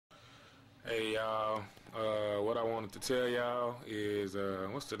Hey y'all, what I wanted to tell y'all is,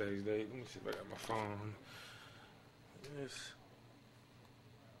 what's today's date? Let me see if I got my phone.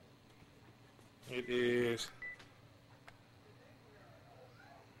 It is,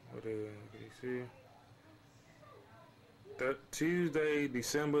 what is, can you see? Tuesday,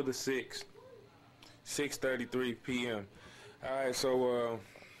 December the 6th, 6:33 p.m. Alright, so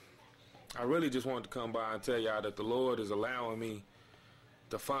I really just wanted to come by and tell y'all that the Lord is allowing me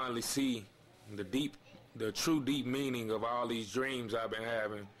to finally see the true deep meaning of all these dreams I've been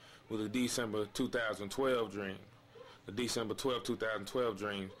having with the December 2012 dream. The December 12, 2012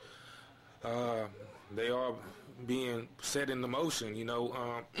 dreams. They are being set into motion, you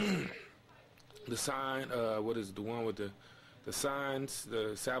know. The sign, what is it, the one with the signs,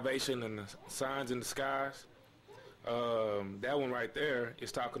 the salvation and the signs in the skies? That one right there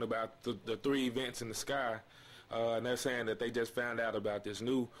is talking about the three events in the sky. And they're saying that they just found out about this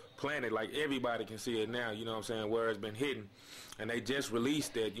new planet, like everybody can see it now, you know what I'm saying, where it's been hidden. And they just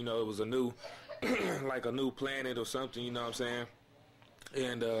released it, you know, it was a new, like a new planet or something, you know what I'm saying.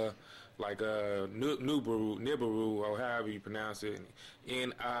 And like Nibiru, or however you pronounce it,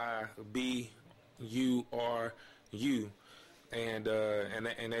 Niburu. And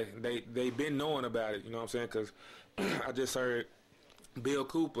they've been knowing about it, you know what I'm saying, because I just heard Bill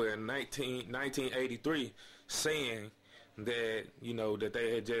Cooper in 1983 saying that, you know, that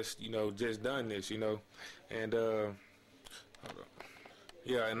they had just done this, you know. And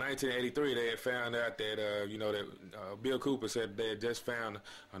yeah, in 1983 they had found out that you know, that Bill Cooper said they had just found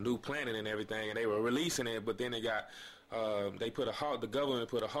a new planet and everything, and they were releasing it, but then they got they put a halt. The government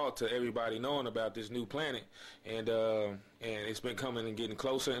put a halt to everybody knowing about this new planet, and it's been coming and getting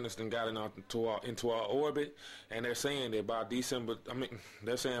closer, and it's been gotten into our orbit. And they're saying that by December,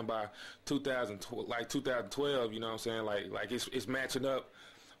 they're saying by 2012, you know what I'm saying, like it's matching up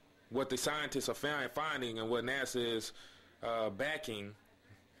what the scientists are finding and what NASA is backing.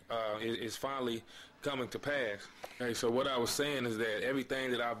 Is finally coming to pass. Okay, so what I was saying is that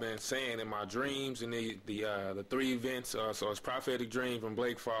everything that I've been saying in my dreams and the three events, so it's Prophetic Dream from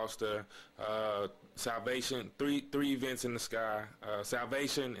Blake Foster, Salvation, three events in the sky,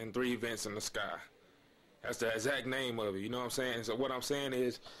 Salvation and three events in the sky. That's the exact name of it, you know what I'm saying? And so what I'm saying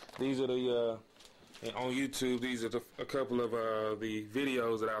is, these are the on YouTube, these are a couple of the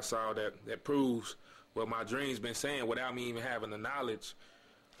videos that I saw that proves what my dreams been saying without me even having the knowledge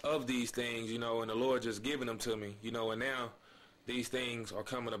of these things, you know, and the Lord just giving them to me, you know. And now these things are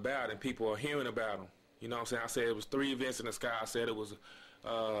coming about and people are hearing about them, you know what I'm saying. I said it was three events in the sky. I said it was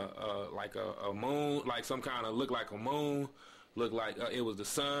like a moon, like some kind of, looked like a moon, looked like it was the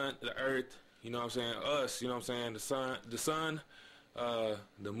sun, the earth, you know what I'm saying, us, you know what I'm saying, the sun,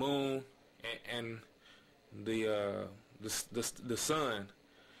 the moon, and the sun.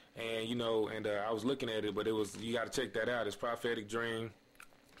 And you know, and I was looking at it, but it was, you got to check that out. It's Prophetic Dream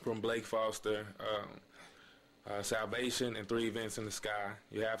from Blake Foster, Salvation and three events in the sky.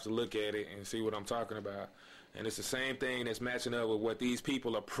 You have to look at it and see what I'm talking about. And it's the same thing that's matching up with what these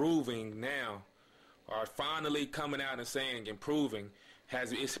people are proving now, are finally coming out and saying and proving.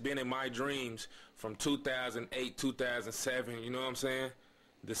 It's been in my dreams from 2008, 2007, you know what I'm saying?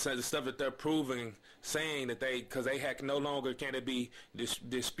 The stuff that they're proving, saying that because they no longer can it be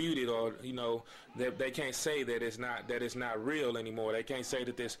disputed, or you know, they can't say that it's not real anymore. They can't say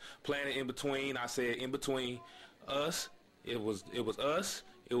that this planet in between. I said in between us, it was us.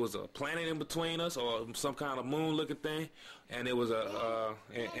 It was a planet in between us, or some kind of moon looking thing, and it was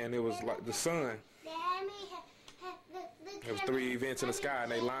and it was like the sun. There was three events in the sky,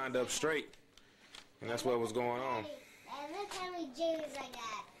 and they lined up straight, and that's what was going on. And look how many jellies I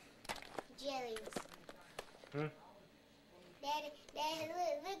got. Jellies. Daddy,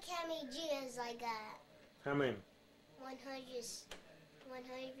 look how many jellies I got. How many? 100.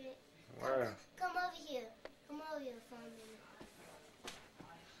 100. Wow. Come over here. Come over here for me.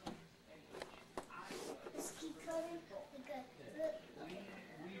 Let's keep coming. Look.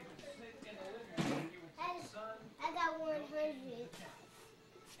 I got 100.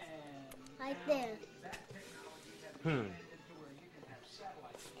 Right there.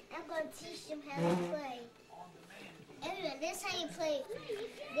 I'm gonna teach them how to play. Anyway, this is how you play.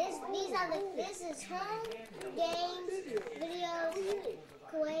 This is home, games, videos,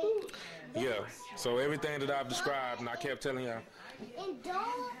 Kuwait. Yeah. So everything that I've described, and I kept telling y'all. And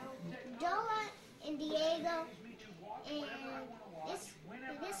Dola and Diego, and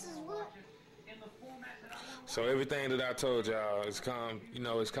this is what. So everything that I told y'all is coming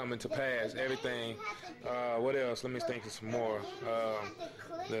to pass. Everything. What else? Let me think of some more.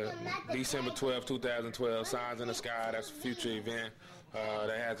 The December 12, 2012, Signs in the Sky. That's a future event.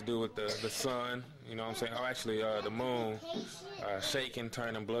 That had to do with the sun, you know what I'm saying? Oh, actually, the moon shaking,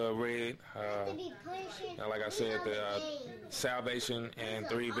 turning blood red. Like I said, the salvation and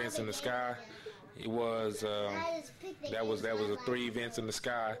 3 events in the sky. It was that was the 3 events in the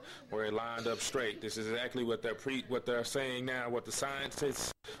sky where it lined up straight. This is exactly what they're saying now. What the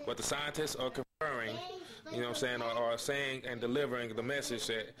scientists are confirming, you know what I'm saying, are saying and delivering the message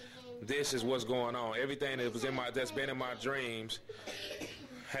that this is what's going on. Everything that was that's been in my dreams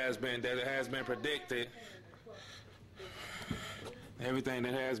has been predicted. Everything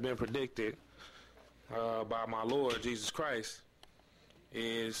that has been predicted by my Lord Jesus Christ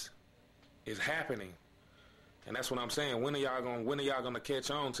is happening, and that's what I'm saying. When are y'all gonna catch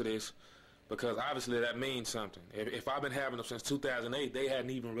on to this? Because obviously that means something. If I've been having them since 2008, they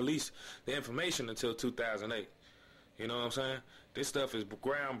hadn't even released the information until 2008. You know what I'm saying? This stuff is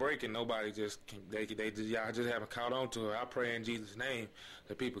groundbreaking. Nobody y'all just haven't caught on to it. I pray in Jesus' name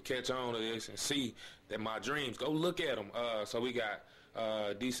that people catch on to this and see that my dreams. Go look at them. So we got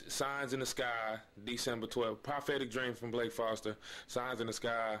these Signs in the Sky, December 12th. Prophetic Dream from Blake Foster. Signs in the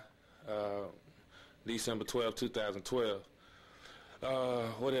Sky, December 12th, 2012.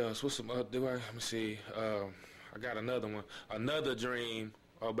 What else? What's some? Let me see. I got another one. Another dream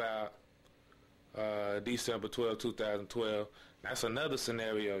about December 12, 2012. That's another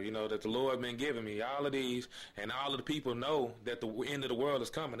scenario, you know, that the Lord been giving me. All of these, and all of the people know that the end of the world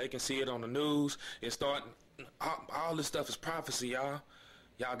is coming. They can see it on the news. It's starting. All this stuff is prophecy, y'all.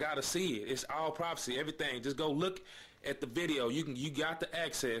 Y'all gotta see it. It's all prophecy. Everything. Just go look at the video. You got the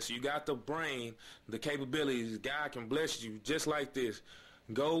access. You got the brain, the capabilities. God can bless you just like this.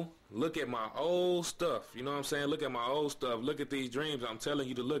 Go look at my old stuff. You know what I'm saying? Look at my old stuff. Look at these dreams I'm telling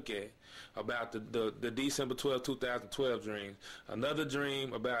you to look at about the December 12, 2012 dreams. Another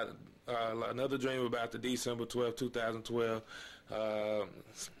dream about the December 12, 2012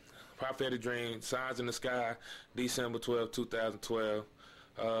 prophetic dream. Signs in the Sky, December 12, 2012.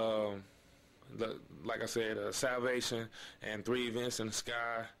 Like I said, salvation and 3 events in the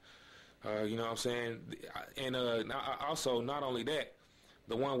sky. You know what I'm saying? And also, not only that,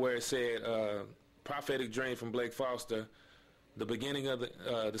 the one where it said prophetic dream from Blake Foster, the beginning of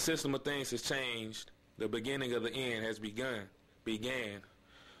the system of things has changed, the beginning of the end has began.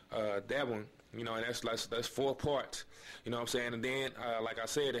 That one, you know, and that's 4 parts, you know what I'm saying? And then like I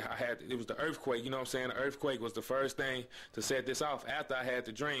said, it was the earthquake, you know what I'm saying? The earthquake was the first thing to set this off. After I had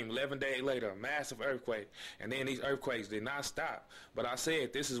the dream, 11 days later, a massive earthquake, and then these earthquakes did not stop. But I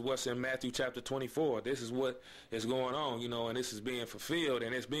said, this is what's in Matthew chapter 24. This is what is going on, you know, and this is being fulfilled,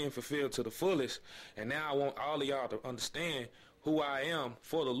 and it's being fulfilled to the fullest. And now I want all of y'all to understand who I am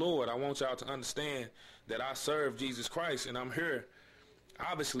for the Lord. I want y'all to understand that I serve Jesus Christ, and I'm here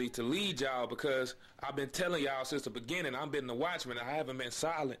obviously to lead y'all, because I've been telling y'all since the beginning. I've been the watchman. I haven't been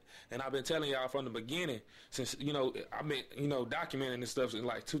silent, and I've been telling y'all from the beginning, since, you know, I've been, you know, documenting this stuff in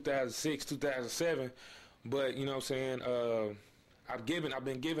like 2006, 2007. But you know what I'm saying, I've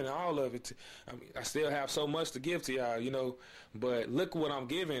been giving all of it. I still have so much to give to y'all, you know. But look what I'm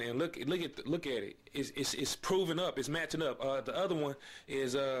giving, and look at it. It's proving up. It's matching up. The other one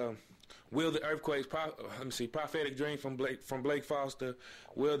is will the earthquakes? Prophetic dream from Blake Foster.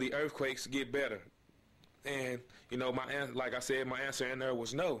 Will the earthquakes get better? And you know, like I said, my answer in there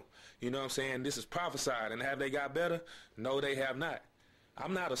was no. You know what I'm saying? This is prophesied, and have they got better? No, they have not.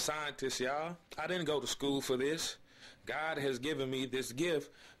 I'm not a scientist, y'all. I didn't go to school for this. God has given me this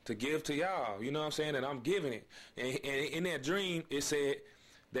gift to give to y'all. You know what I'm saying? And I'm giving it. And in that dream, it said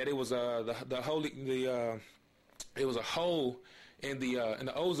that it was it was a hole in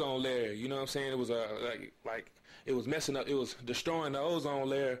the ozone layer. You know what I'm saying? It was like it was messing up. It was destroying the ozone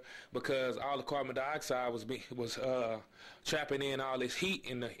layer because all the carbon dioxide was trapping in all this heat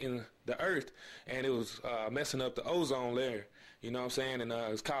in the earth, and it was messing up the ozone layer. You know what I'm saying? And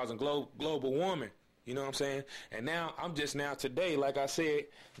it's causing global warming. You know what I'm saying? And now I'm just today, like I said,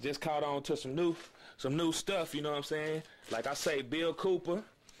 just caught on to some new stuff. You know what I'm saying? Like I say, Bill Cooper,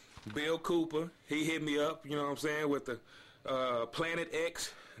 he hit me up. You know what I'm saying, with the Planet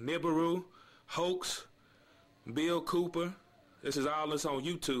X, Nibiru, hoax, Bill Cooper. This is all this on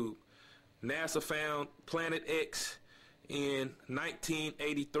YouTube. NASA found Planet X in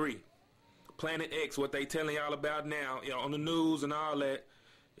 1983. Planet X, what they telling y'all about now, you know, on the news and all that,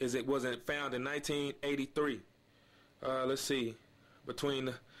 is it wasn't found in 1983. Let's see,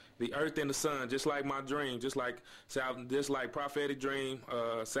 between the earth and the sun, just like my dream, just like prophetic dream,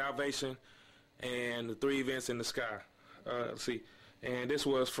 salvation, and the 3 events in the sky. Let's see, and this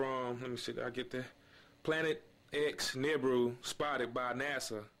was from, let me see, did I get that? Planet X Nibiru spotted by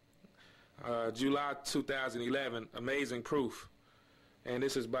NASA, July 2011. Amazing proof. and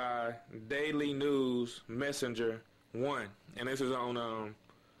this is by Daily News Messenger 1, and this is on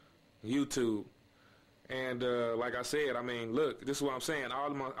YouTube. And like I said, I mean, look, this is what I'm saying.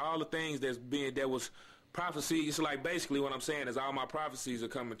 All the things that was prophecy. It's like basically what I'm saying is all my prophecies are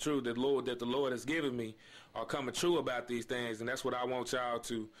coming true. That the Lord has given me are coming true about these things, and that's what I want y'all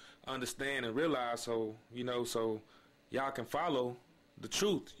to understand and realize. So so y'all can follow the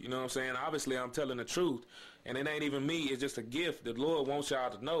truth. You know what I'm saying? Obviously, I'm telling the truth, and it ain't even me. It's just a gift that the Lord wants y'all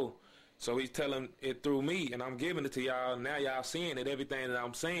to know. So he's telling it through me, and I'm giving it to y'all. Now y'all seeing that everything that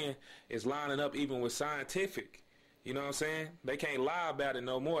I'm saying is lining up even with scientific. You know what I'm saying? They can't lie about it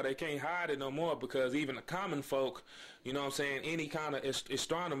no more. They can't hide it no more, because even the common folk, you know what I'm saying, any kind of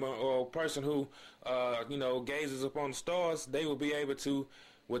astronomer or person who, gazes upon the stars, they will be able to,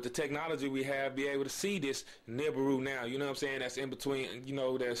 with the technology we have, be able to see this Nibiru now. You know what I'm saying? That's in between,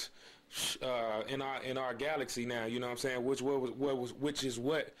 that's in our galaxy now, you know what I'm saying, which is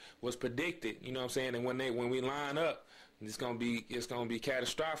what was predicted, you know what I'm saying, and when we line up, it's gonna be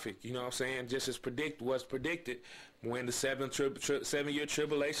catastrophic, you know what I'm saying, just as was predicted when the 7-year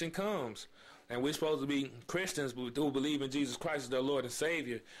tribulation comes. And we're supposed to be Christians who believe in Jesus Christ as their Lord and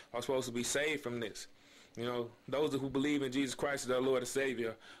Savior are supposed to be saved from this. You know, those who believe in Jesus Christ as their Lord and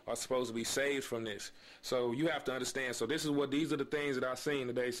Savior are supposed to be saved from this. So you have to understand. So these are the things that I've seen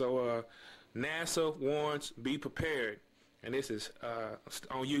today. So NASA warns, be prepared. And this is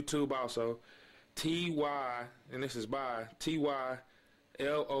on YouTube also. T-Y, and this is by T-Y-L-O-R-N-E.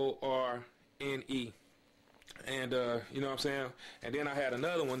 And you know what I'm saying? And then I had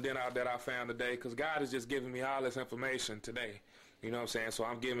another one that I found today, because God is just giving me all this information today. You know what I'm saying? So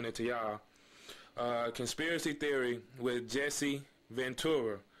I'm giving it to y'all. Conspiracy Theory with Jesse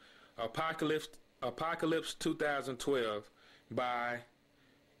Ventura, Apocalypse 2012 by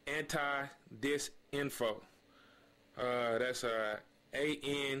Anti-Disinfo. That's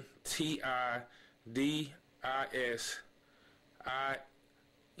ANTIDISINFO.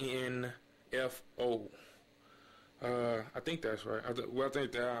 I think that's right. I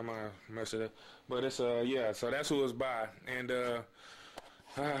think that I might mess it up, but it's yeah. So that's who it's by, and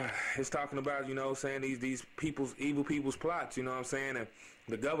it's talking about, you know, saying these evil people's plots, you know what I'm saying, and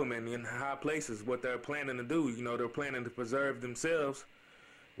the government in high places, what they're planning to do. You know, they're planning to preserve themselves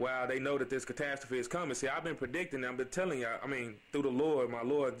while they know that this catastrophe is coming. See, I've been predicting, I've been telling y'all, I mean, through the Lord, my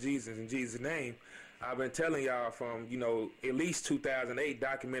Lord Jesus, in Jesus' name, I've been telling y'all from, you know, at least 2008,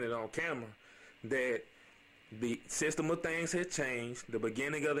 documented on camera, that the system of things has changed. The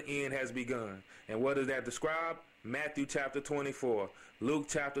beginning of the end has begun. And what does that describe? Matthew chapter 24, Luke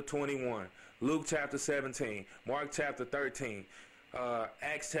chapter 21, Luke chapter 17, Mark chapter 13,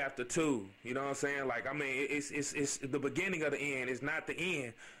 Acts chapter 2. You know what I'm saying? Like, I mean, it's the beginning of the end. It's not the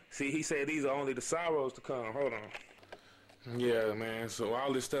end. See, he said these are only the sorrows to come. Hold on. Yeah, man. So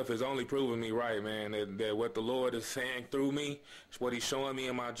all this stuff is only proving me right, man. That what the Lord is saying through me, is what He's showing me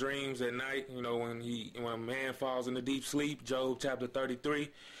in my dreams at night. You know, when a man falls into deep sleep, Job chapter 33.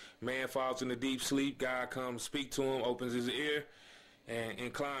 Man falls into deep sleep. God comes, speak to him, opens his ear, and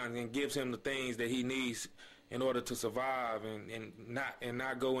inclines and gives him the things that he needs in order to survive and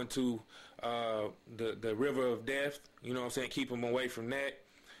not go into the river of death. You know what I'm saying? Keep him away from that.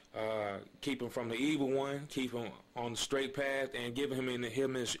 Keep him from the evil one. Keep him on the straight path, and give him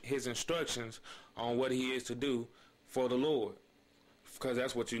his instructions on what he is to do for the Lord. Because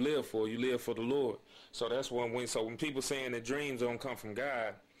that's what you live for. You live for the Lord. So that's when people saying that dreams don't come from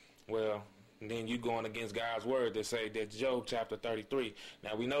God, well, then you going against God's word that say that Job chapter 33.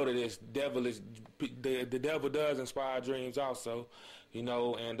 Now we know that the devil does inspire dreams also, you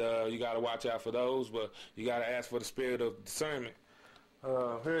know, and you got to watch out for those, but you got to ask for the spirit of discernment.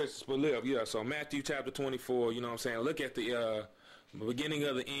 Here's yeah. So Matthew chapter 24. You know what I'm saying? Look at the beginning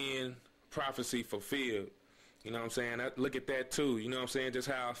of the end prophecy fulfilled. You know what I'm saying? Look at that too. You know what I'm saying? Just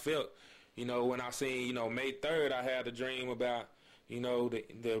how I felt. You know, when I seen, you know, May 3rd, I had a dream about, you know,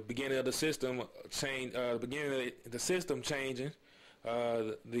 the beginning of the system change, the beginning of the system changing,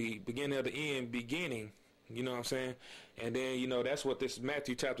 the beginning of the end beginning. You know what I'm saying? And then, you know, that's what this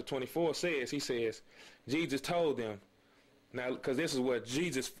Matthew chapter 24 says. He says, Jesus told them. Now, because this is what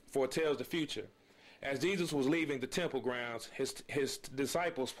Jesus foretells the future. As Jesus was leaving the temple grounds, his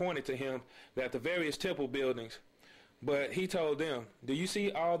disciples pointed to him that the various temple buildings, but he told them, do you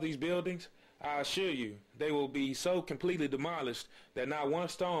see all these buildings? I assure you, they will be so completely demolished that not one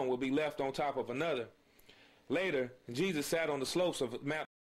stone will be left on top of another. Later, Jesus sat on the slopes of Mount